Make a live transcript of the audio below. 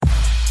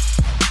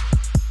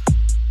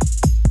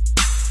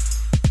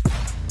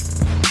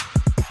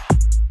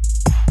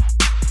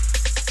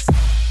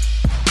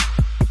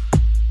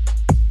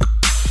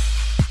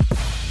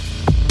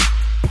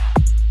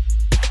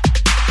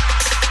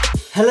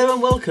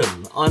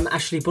Welcome, I'm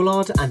Ashley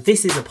Bullard and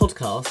this is a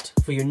podcast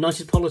for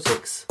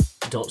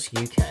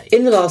UnitedPolitics.uk.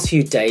 In the last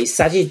few days,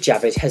 Sajid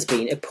Javid has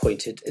been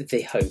appointed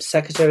the Home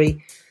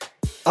Secretary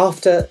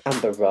after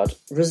Amber Rudd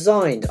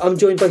resigned. I'm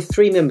joined by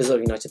three members of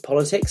United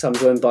Politics. I'm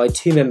joined by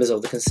two members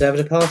of the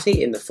Conservative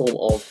Party in the form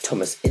of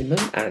Thomas Inman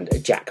and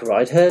Jack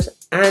Rydeheard,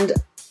 and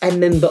a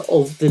member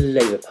of the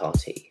Labour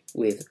Party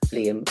with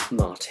Liam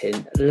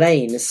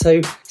Martin-Lane.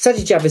 So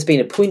Sajid Javid has been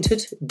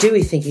appointed. Do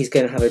we think he's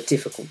going to have a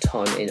difficult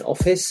time in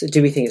office?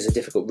 Do we think it's a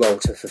difficult role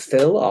to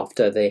fulfil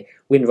after the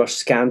Windrush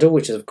scandal,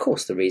 which is of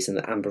course the reason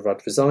that Amber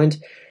Rudd resigned?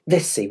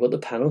 Let's see what the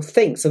panel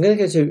thinks. I'm going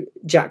to go to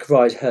Jack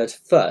Rydeheard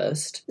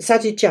first.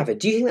 Sajid Javid,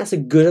 do you think that's a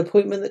good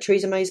appointment that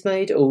Theresa May's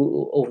made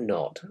or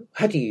not?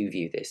 How do you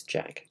view this,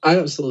 Jack? I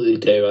absolutely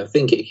do. I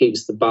think it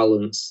keeps the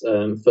balance,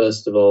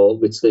 first of all,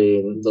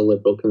 between the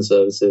Liberal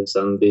Conservatives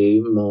and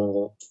the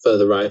more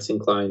further right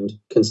inclined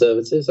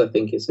Conservatives. I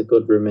think it's a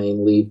good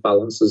Remain-Leave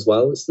balance as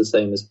well. It's the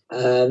same as...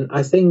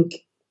 I think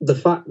the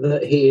fact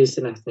that he is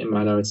an ethnic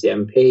minority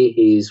MP,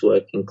 he's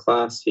working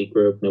class, he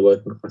grew up in a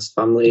working class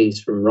family, he's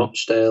from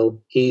Rochdale,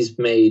 he's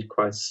made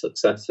quite a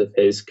success of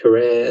his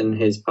career and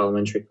his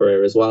parliamentary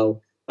career as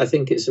well. I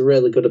think it's a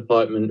really good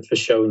appointment for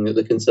showing that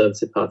the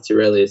Conservative Party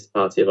really is the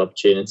party of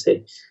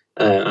opportunity.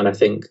 And I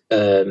think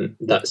that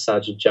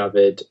Sajid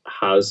Javid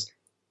has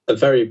a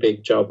very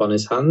big job on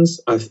his hands.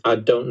 I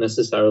don't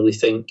necessarily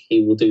think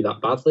he will do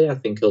that badly. I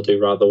think he'll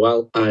do rather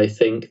well. I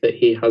think that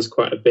he has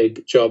quite a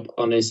big job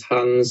on his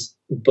hands,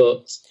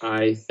 but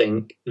I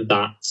think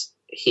that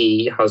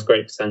he has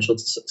great potential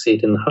to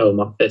succeed in the Home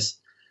Office.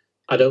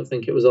 I don't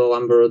think it was all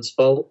Amber Rudd's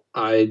fault.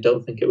 I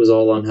don't think it was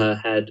all on her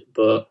head,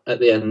 but at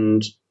the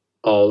end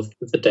of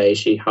the day,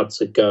 she had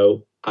to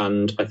go.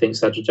 And I think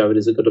Sajid Javid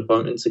is a good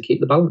appointment to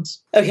keep the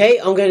balance. OK,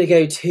 I'm going to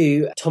go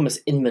to Thomas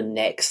Inman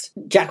next.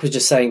 Jack was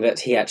just saying that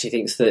he actually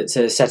thinks that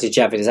Sajid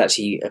Javid is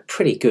actually a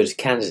pretty good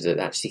candidate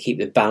actually to keep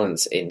the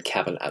balance in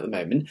Cabinet at the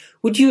moment.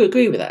 Would you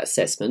agree with that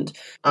assessment?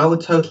 I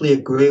would totally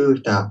agree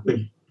with that,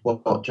 with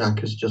what Jack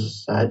has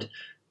just said.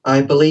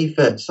 I believe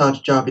that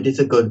Sajid Javid is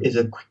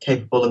a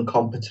capable and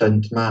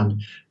competent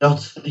man.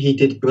 He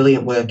did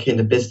brilliant work in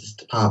the business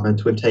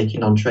department with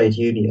taking on trade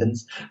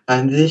unions.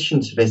 And in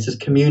addition to this, as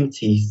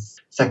communities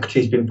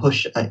Secretary,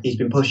 he's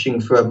been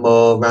pushing for a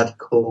more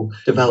radical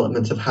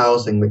development of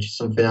housing, which is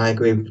something I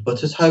agree with.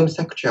 But as Home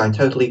Secretary, I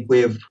totally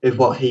agree with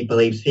what he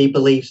believes. He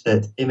believes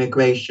that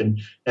immigration,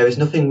 there is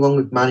nothing wrong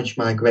with managed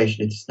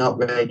migration. It is not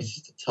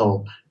racist at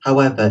all.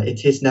 However,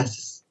 it is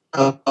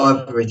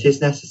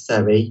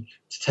necessary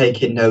to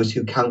take in those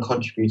who can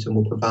contribute and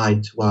will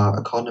provide to our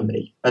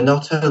economy. And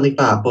not only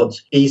that, but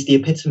he's the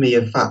epitome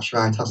of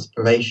Thatcherite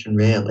aspiration,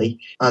 really.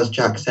 As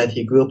Jack said,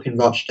 he grew up in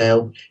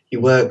Rochdale, he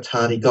worked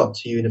hard, he got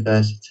to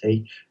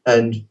university,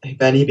 and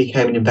then he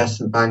became an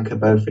investment banker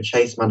both for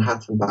Chase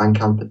Manhattan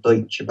Bank and for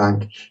Deutsche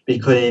Bank,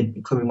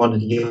 becoming one of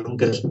the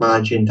youngest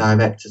managing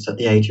directors at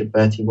the age of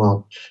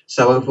 31.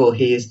 So overall,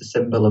 he is the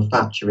symbol of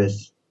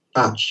Thatcherism,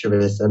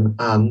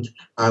 and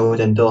I would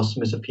endorse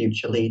him as a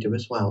future leader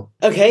as well.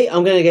 OK,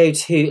 I'm going to go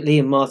to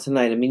Liam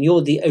Martin-Lane. I mean,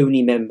 you're the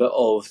only member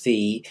of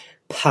the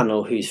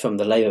panel who's from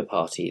the Labour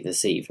Party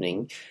this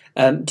evening.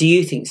 Do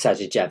you think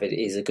Sajid Javid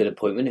is a good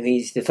appointment? I mean,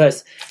 he's the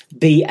first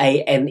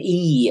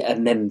BAME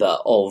member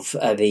of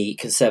the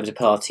Conservative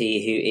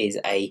Party who is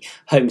a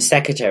Home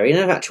Secretary.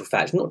 And in actual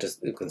fact, not just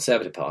the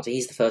Conservative Party,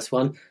 he's the first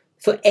one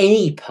for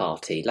any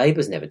party.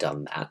 Labour's never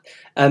done that.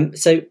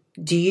 So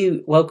do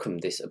you welcome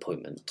this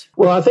appointment?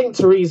 Well, I think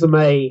Theresa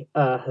May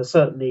has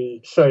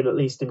certainly shown, at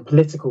least in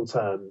political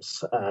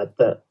terms,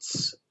 that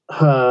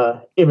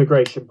her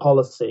immigration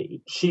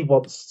policy, she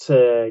wants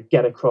to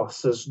get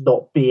across as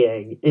not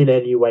being in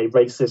any way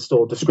racist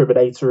or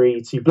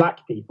discriminatory to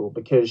black people,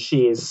 because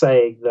she is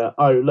saying that,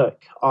 oh,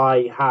 look,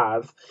 I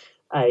have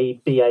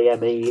a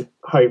BAME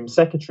Home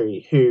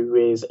Secretary who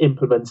is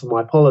implementing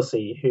my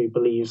policy, who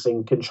believes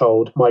in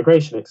controlled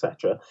migration,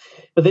 etc.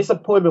 But this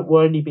appointment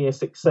will only be a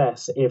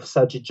success if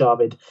Sajid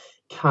Javid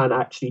can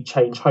actually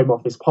change Home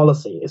Office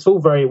policy. It's all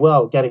very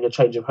well getting a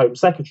change of Home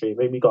Secretary. I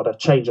mean, we got a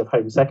change of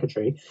Home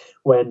Secretary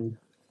when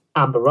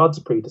Amber Rudd's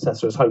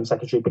predecessor as Home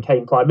Secretary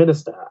became Prime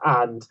Minister,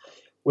 and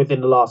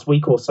within the last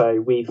week or so,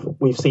 we've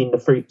seen the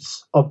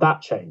fruits of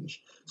that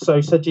change. So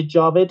Sajid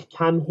Javid,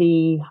 can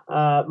he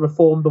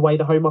reform the way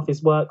the Home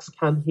Office works?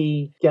 Can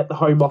he get the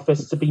Home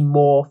Office to be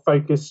more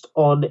focused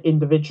on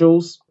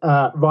individuals?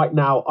 Right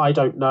now, I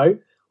don't know.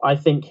 I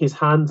think his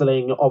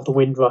handling of the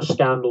Windrush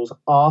scandal's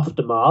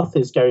aftermath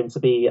is going to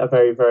be a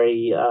very,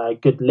 very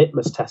good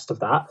litmus test of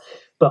that.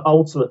 But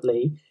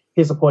ultimately,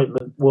 his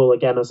appointment will,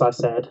 again, as I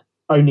said,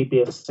 only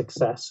be a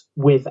success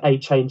with a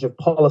change of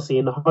policy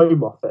in the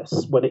Home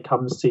Office when it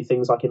comes to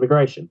things like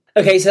immigration.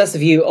 OK, so that's the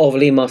view of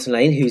Liam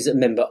Martin-Lane, who's a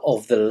member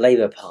of the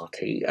Labour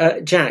Party.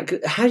 Jack,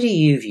 how do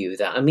you view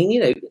that? I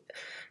mean,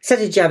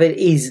 Sajid Javid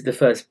is the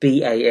first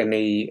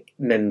BAME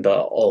member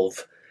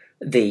of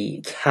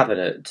the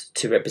Cabinet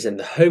to represent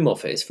the Home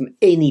Office from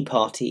any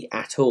party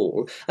at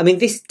all. I mean,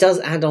 this does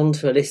add on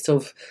to a list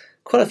of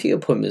quite a few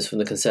appointments from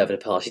the Conservative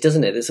Party,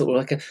 doesn't it? There's sort of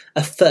like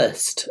a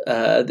first,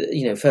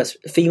 first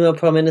female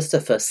Prime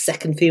Minister, first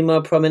second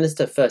female Prime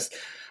Minister, first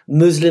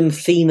Muslim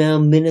female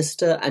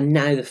minister, and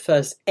now the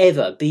first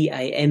ever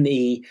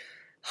BAME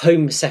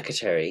Home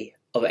Secretary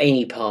of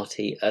any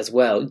party as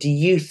well. Do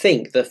you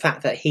think the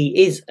fact that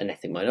he is an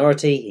ethnic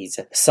minority, he's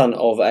a son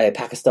of a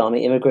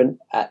Pakistani immigrant,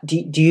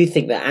 do you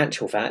think that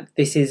actual fact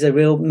this is a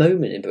real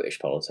moment in British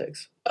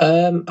politics?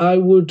 I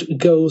would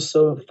go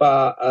so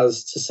far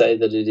as to say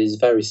that it is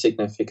very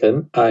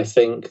significant. I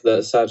think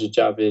that Sajid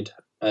Javid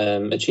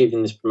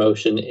achieving this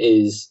promotion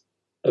is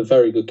a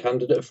very good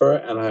candidate for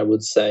it, and I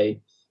would say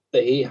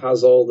that he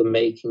has all the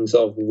makings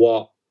of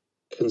what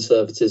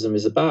conservatism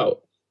is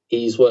about.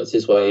 He's worked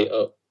his way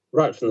up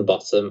right from the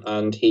bottom,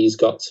 and he's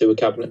got to a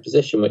cabinet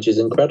position, which is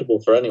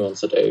incredible for anyone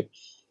to do.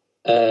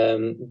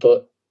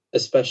 But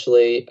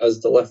especially, as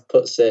the left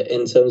puts it,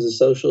 in terms of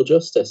social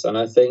justice. And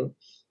I think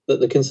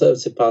that the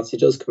Conservative Party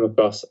does come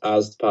across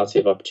as the party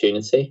of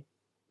opportunity.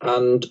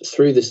 And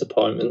through this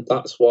appointment,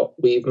 that's what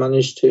we've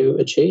managed to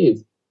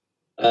achieve.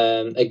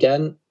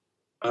 Again,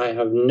 I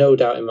have no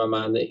doubt in my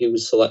mind that he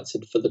was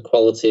selected for the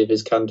quality of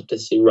his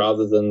candidacy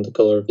rather than the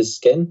colour of his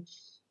skin.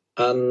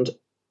 And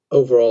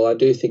overall, I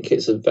do think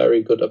it's a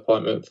very good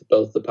appointment for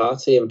both the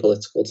party in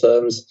political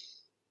terms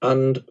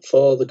and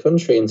for the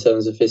country in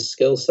terms of his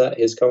skill set,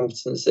 his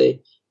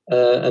competency,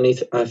 and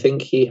I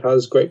think he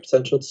has great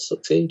potential to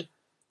succeed.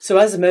 So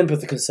as a member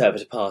of the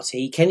Conservative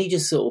Party, can you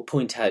just sort of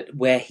point out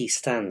where he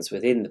stands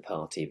within the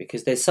party?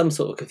 Because there's some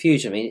sort of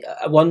confusion. I mean,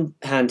 on one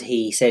hand,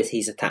 he says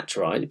he's a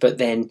Thatcherite, but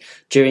then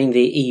during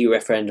the EU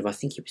referendum, I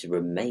think he was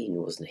Remain,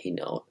 wasn't he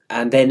not?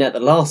 And then at the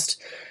last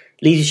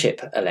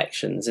leadership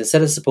elections,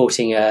 instead of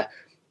supporting a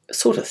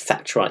sort of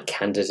Thatcherite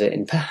candidate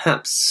in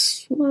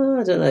perhaps, well,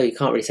 I don't know, you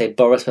can't really say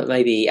Boris, but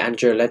maybe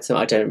Andrew Leadsom,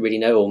 I don't really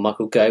know, or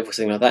Michael Gove or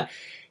something like that.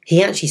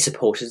 He actually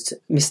supported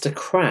Mr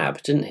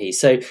Crabbe, didn't he?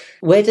 So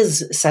where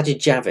does Sajid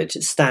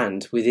Javid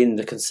stand within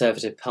the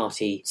Conservative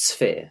Party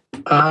sphere?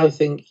 I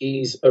think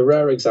he's a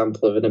rare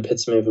example of an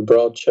epitome of a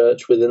broad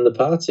church within the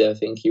party. I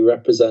think he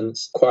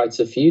represents quite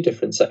a few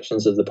different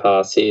sections of the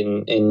party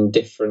in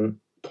different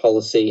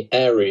policy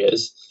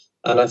areas.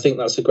 And I think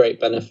that's a great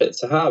benefit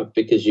to have,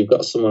 because you've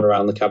got someone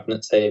around the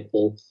cabinet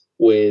table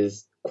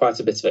with quite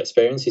a bit of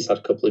experience. He's had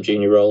a couple of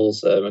junior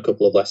roles, a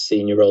couple of less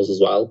senior roles as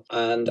well.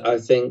 And I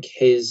think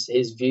his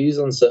views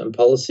on certain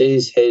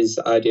policies, his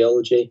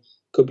ideology,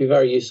 could be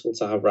very useful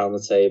to have around the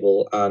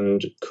table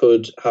and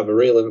could have a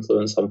real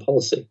influence on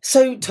policy.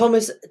 So,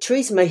 Thomas,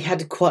 Theresa May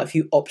had quite a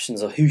few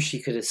options of who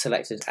she could have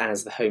selected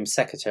as the Home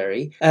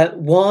Secretary.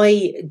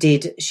 Why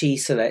did she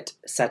select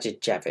Sajid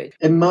Javid?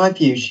 In my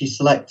view, she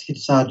selected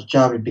Sajid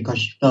Javid because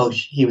she felt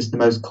he was the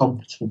most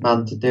competent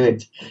man to do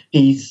it.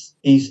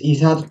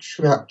 He's had a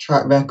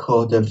track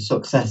record of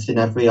success in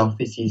every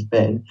office he's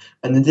been.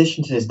 And in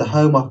addition to this, the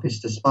Home Office,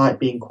 despite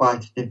being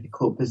quite a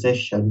difficult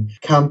position,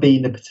 can be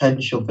in the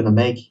potential for the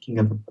making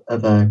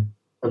of a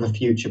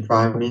future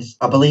Prime Minister.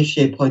 I believe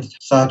she appointed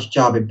Sajid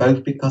Javid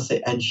both because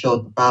it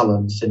ensured the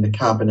balance in the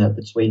cabinet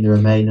between the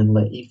Remain and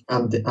Leave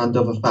and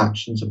other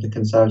factions of the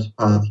Conservative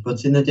Party.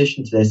 But in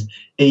addition to this,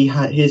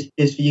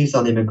 his views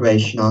on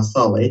immigration are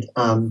solid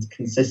and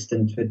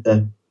consistent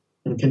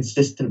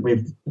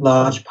with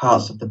large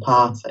parts of the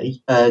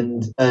party,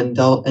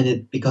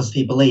 because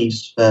he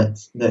believes that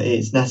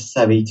it's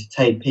necessary to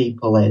take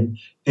people in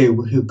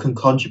who can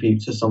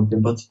contribute to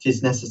something, but it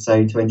is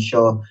necessary to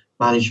ensure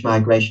managed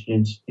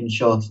migration, to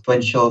ensure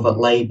that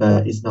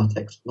labour is not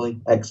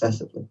exploited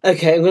excessively.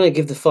 OK, I'm going to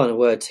give the final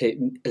word to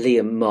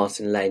Liam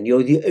Martin-Lane.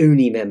 You're the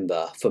only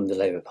member from the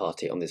Labour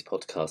Party on this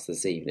podcast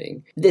this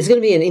evening. There's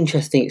going to be an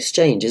interesting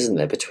exchange, isn't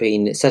there,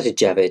 between Sajid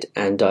Javid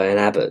and Diane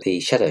Abbott, the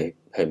Shadow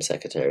Home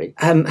Secretary.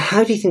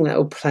 How do you think that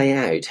will play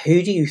out?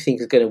 Who do you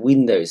think is going to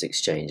win those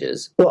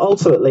exchanges? Well,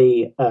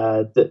 ultimately,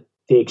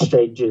 the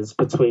exchanges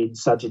between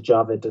Sajid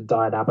Javid and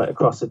Diane Abbott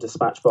across the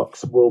dispatch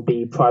box will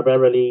be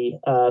primarily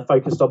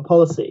focused on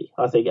policy.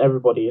 I think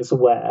everybody is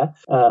aware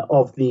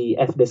of the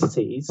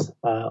ethnicities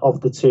of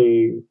the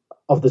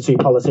two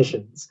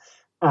politicians.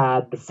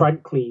 And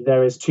frankly,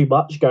 there is too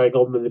much going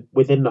on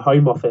within the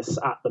Home Office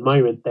at the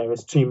moment. There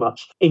is too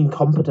much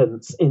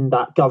incompetence in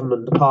that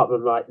government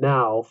department right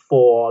now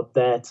for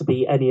there to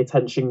be any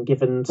attention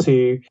given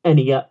to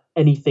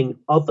anything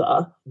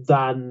other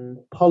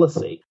than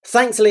policy.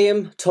 Thanks,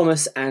 Liam,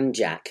 Thomas and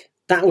Jack.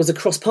 That was a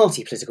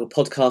cross-party political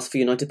podcast for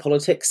United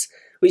Politics,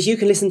 which you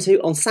can listen to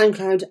on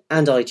SoundCloud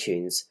and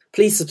iTunes.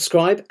 Please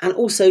subscribe, and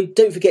also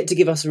don't forget to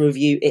give us a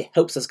review. It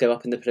helps us go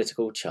up in the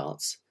political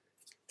charts.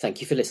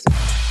 Thank you for listening.